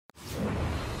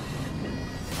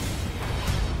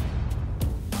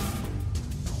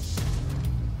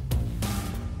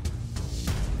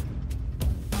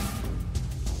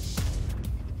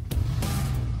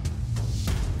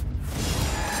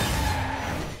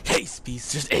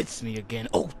Speedsters, it's me again,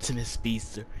 Ultimate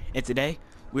Speedster, and today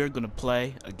we're gonna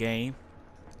play a game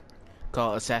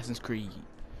called Assassin's Creed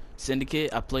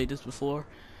Syndicate. I played this before,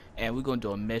 and we're gonna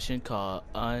do a mission called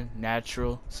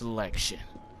Unnatural Selection.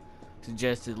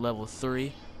 Suggested level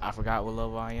 3. I forgot what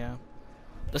level I am.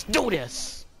 Let's do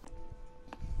this!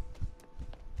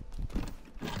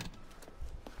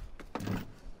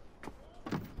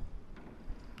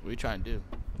 What are you trying to do?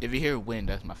 If you hear wind,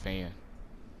 that's my fan.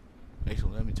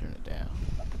 Actually, let me turn it down.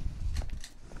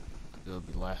 It'll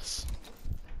be less.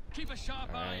 Keep a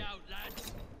sharp eye out,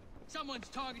 lads. Someone's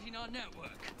targeting our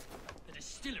network. The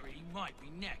distillery might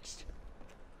be next.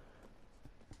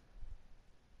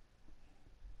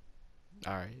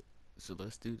 Alright, so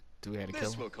let's do we have to kill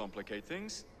This him? will complicate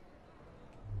things.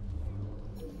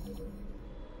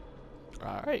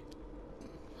 Alright.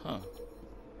 Huh.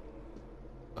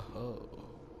 Oh.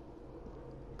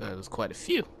 That was quite a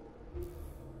few.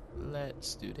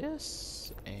 Let's do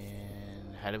this.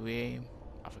 And how do we aim?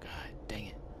 I forgot. Dang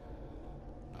it.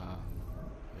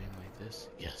 Aim like this.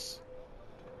 Yes.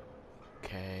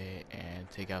 Okay, and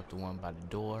take out the one by the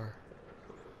door.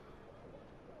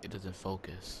 It doesn't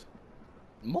focus.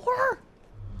 More?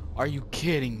 Are you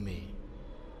kidding me?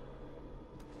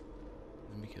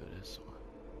 Let me kill this one.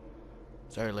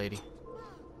 Sorry, lady.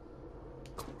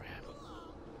 Crap.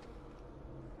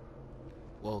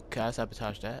 Well, can I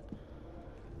sabotage that?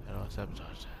 How do I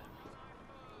sabotage that?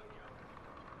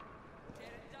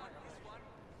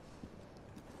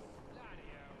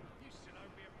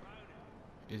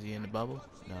 Is he in the bubble?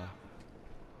 No.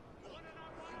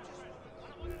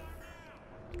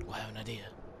 Well, I have an idea.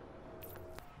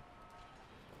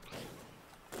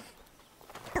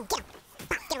 Boom, get him.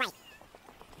 Bob, get it right.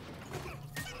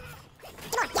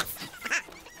 Get more, yes. Aha.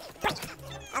 Great.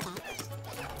 Okay.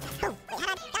 Boom. Wait,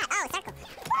 how about that? Oh, circle.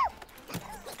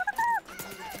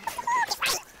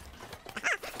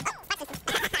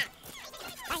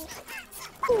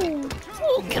 Woo! Get right.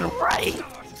 Ooh, get him right!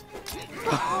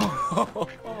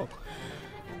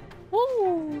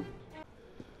 Woo!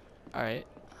 Alright.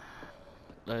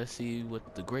 Let's see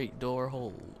what the great door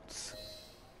holds.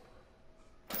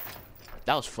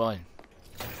 That was fun.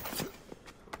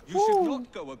 You should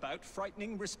not go about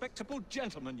frightening respectable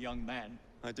gentlemen, young man.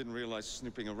 I didn't realize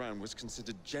snooping around was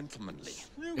considered gentlemanly.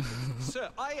 Sir,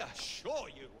 I assure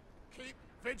you. Keep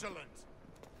vigilant.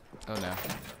 Oh no.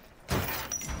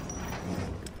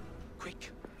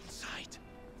 Quick, inside.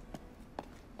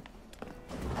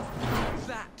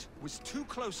 That was too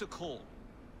close a call.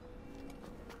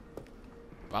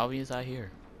 Why are we inside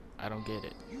here? I don't get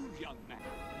it. You young man.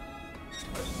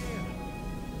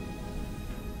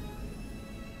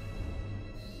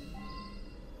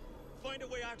 Find a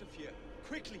way out of here,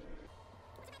 quickly.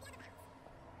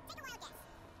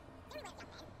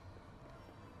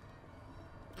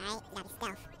 Alright, we gotta be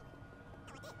stealth.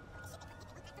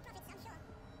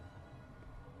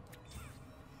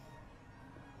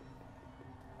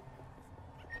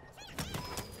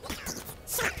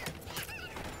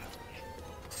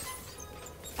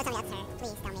 Go somebody else, sir.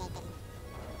 Please tell me they didn't.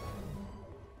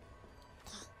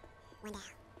 Okay, one down.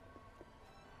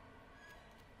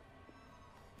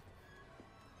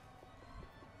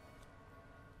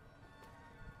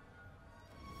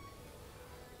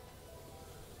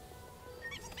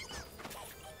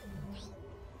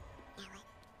 Now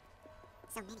what?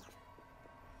 So many of them.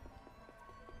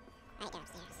 Alright, they're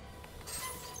upstairs.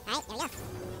 Alright, there we go.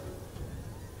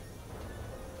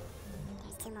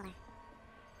 There's two more. Alright,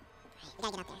 we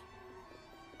gotta get up there.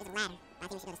 There's a ladder. I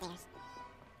think we should go to stairs.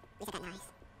 At least I got knives.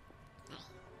 Alright.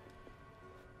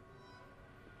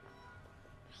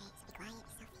 Alright, so be quiet,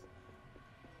 be stealthy.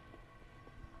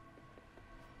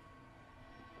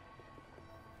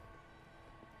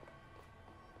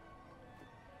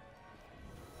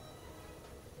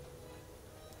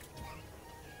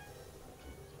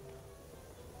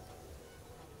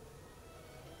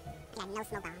 We got no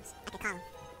smoke bombs. I could call them.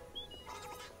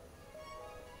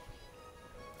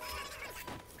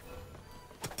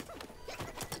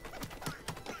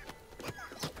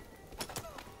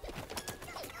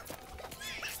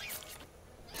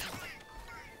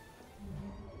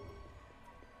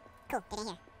 Cool, get in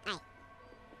here. Alright.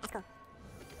 That's cool.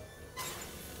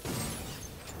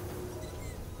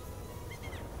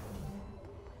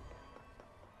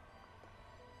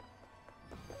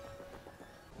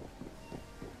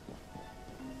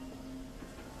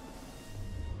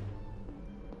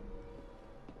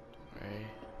 Right.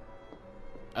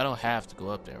 I don't have to go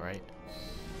up there, right?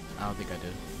 I don't think I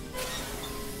do.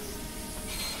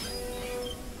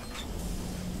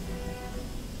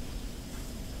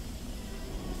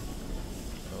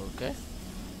 Okay.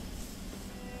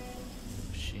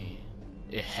 Machine.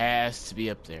 It has to be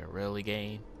up there. Really,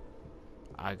 game?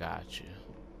 I got you.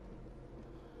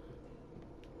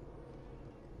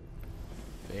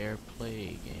 Fair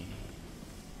play, game.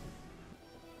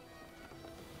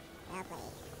 Well played.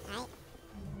 Alright.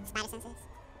 Spider senses.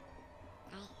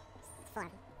 Alright. 4 of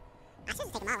them. I should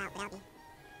just take them all out, but that would be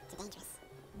too dangerous.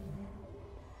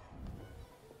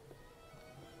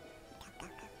 Go, go,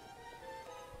 go.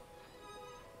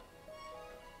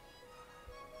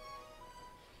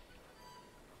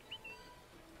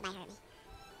 Might hurt me.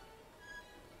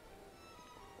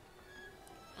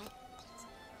 Right.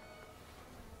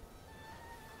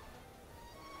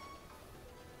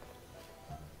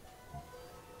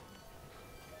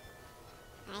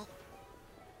 Alright.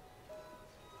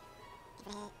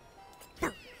 Give it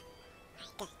a hit. Boom! Alright,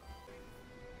 good.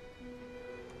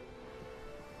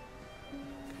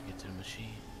 Gotta get to the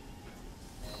machine.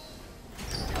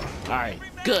 Alright,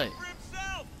 good.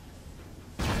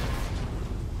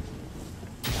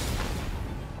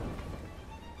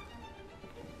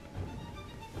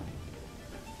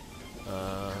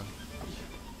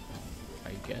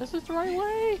 I guess it's the right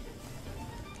way.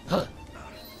 Huh.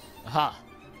 Aha.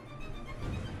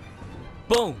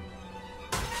 Boom.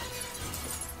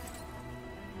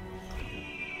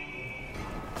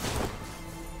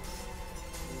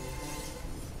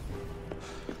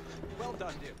 Well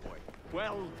done, dear boy.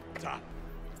 Well done.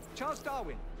 Charles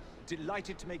Darwin,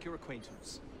 delighted to make your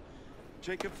acquaintance.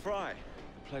 Jacob Fry,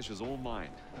 the pleasure's all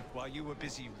mine. While you were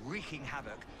busy wreaking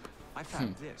havoc, I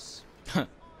found this.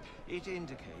 It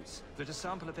indicates that a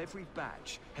sample of every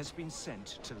batch has been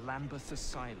sent to Lambeth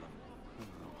Asylum.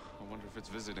 I wonder if it's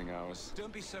visiting hours.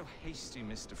 Don't be so hasty,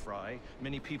 Mr. Fry.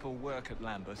 Many people work at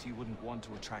Lambeth. You wouldn't want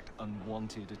to attract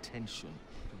unwanted attention.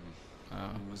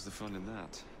 What's the fun in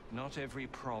that? Not every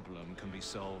problem can be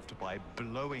solved by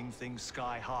blowing things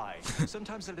sky high.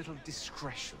 Sometimes a little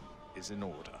discretion is in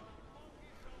order.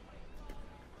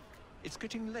 It's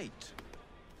getting late.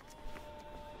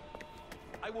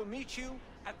 I will meet you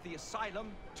at the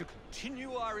asylum to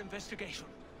continue our investigation.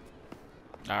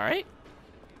 Alright.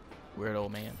 Weird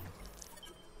old man.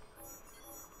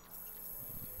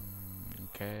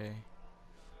 Okay.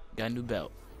 Got a new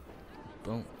belt.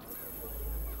 Boom.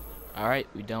 Alright,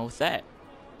 we done with that.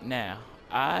 Now,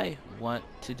 I want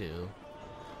to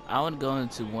go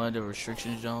into one of the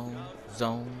restriction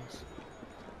zones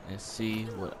and see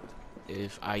what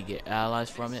if I get allies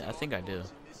from it. I think I do.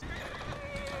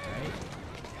 Alright.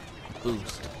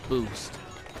 Boost, boost,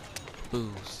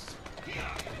 boost,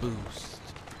 boost,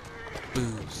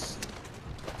 boost,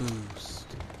 boost.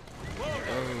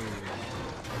 Oh.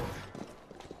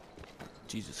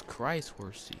 Jesus Christ,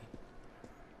 Horsey.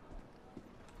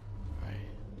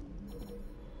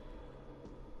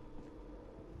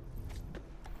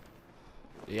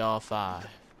 They all 5.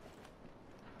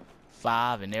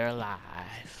 5 and they're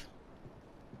alive.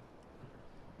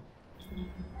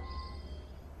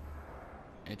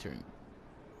 Entering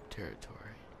territory.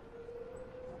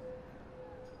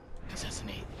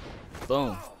 Assassinate.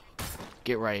 Boom.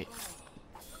 Get right.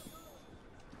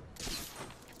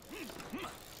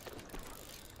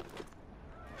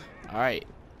 Alright.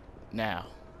 Now.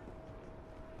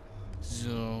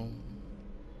 Zoom.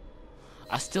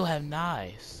 I still have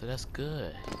knives, so that's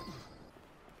good.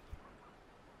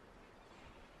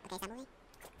 Okay, stop moving.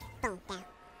 Boom, down.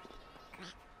 Crap.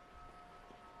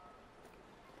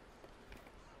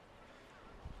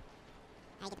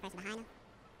 I get the person behind him.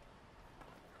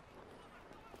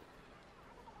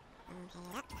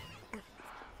 Okay, up. Boom.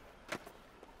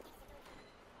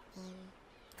 And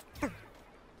boom.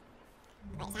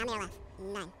 Wait, so how many are left?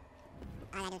 None. All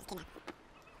I gotta do is kidnap.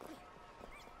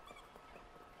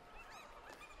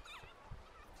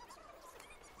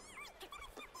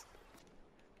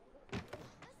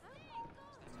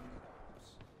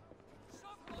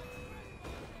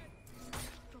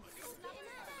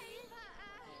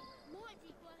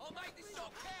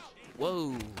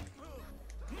 Whoa.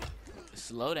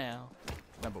 Slow down.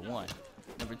 Number 1.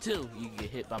 Number 2, you can get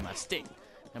hit by my stick.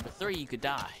 Number 3, you could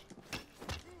die.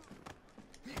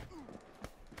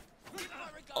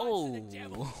 Oh.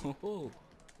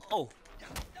 Oh.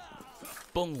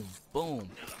 Boom. Boom.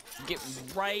 Get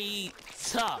right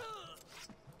up.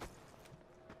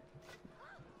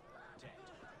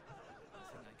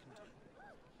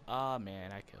 Ah,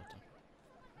 man, I killed him.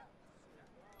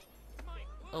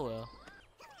 Oh well.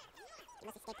 You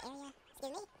must escape the area.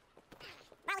 Excuse me?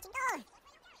 Bro, what you doing?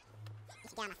 You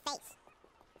should get on my face.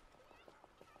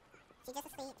 She's just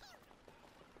asleep.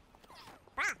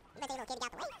 Bro, you better take a little kid to get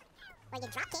out the way. Or you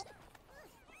get drop kick.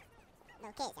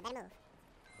 Little kids, I better move.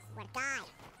 Swear to God.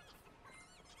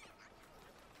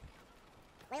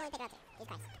 Where do you want to pick her up to? Jesus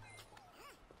Christ.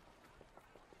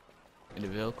 In the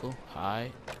vehicle.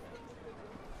 Hide.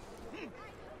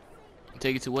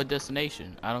 Take it to what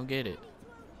destination? I don't get it.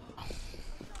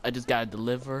 I just gotta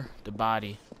deliver the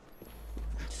body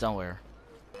somewhere.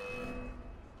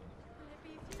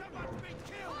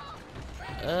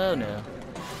 Oh no.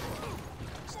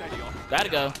 Steady on. Gotta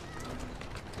go.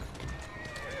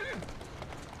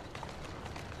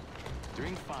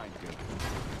 Doing fine, good.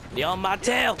 They on my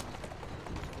tail.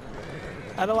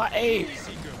 How do I aim?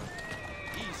 Easy, girl.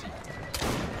 Easy.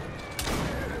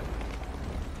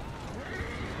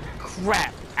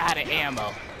 Crap. Out of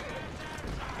ammo.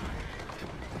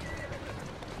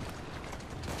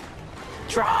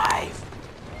 Drive.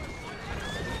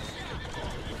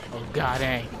 Oh god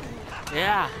dang.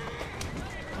 Yeah.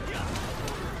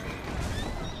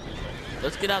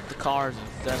 Let's get out the cars and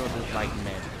settle this like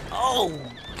men. Oh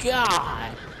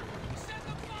god.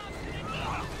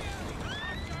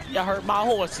 Y'all hurt my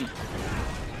horsey.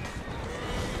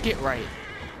 Get right.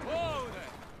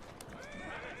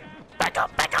 Back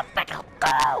up, back up, back up.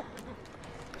 Go.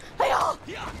 Hey, oh.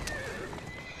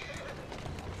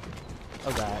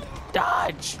 Oh god.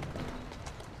 Dodge.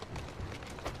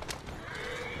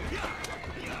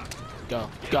 Go,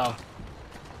 go.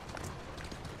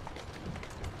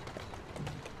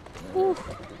 Woo.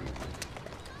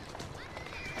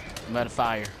 I'm out of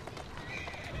fire.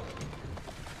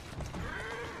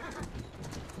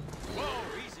 Whoa,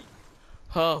 easy.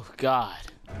 Oh god.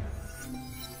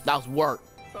 That was work.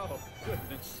 Oh,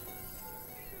 goodness.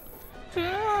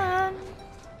 Dun,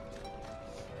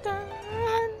 dun,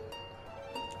 dun,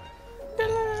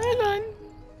 dun,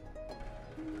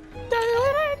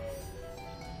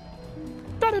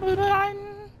 dun, dun.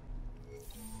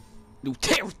 New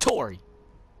territory.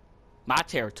 My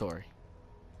territory.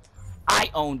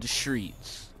 I own the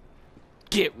streets.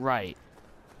 Get right.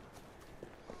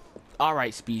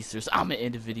 Alright, speedsters. I'm gonna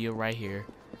end the video right here.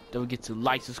 Don't forget to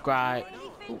like, subscribe.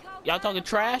 Y'all talking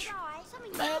trash?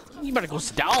 Man, you better go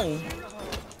sit down.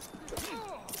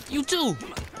 You too.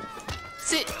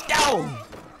 Sit down.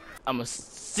 I'ma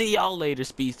see y'all later,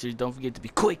 speedsters. Don't forget to be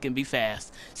quick and be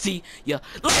fast. See ya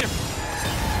later.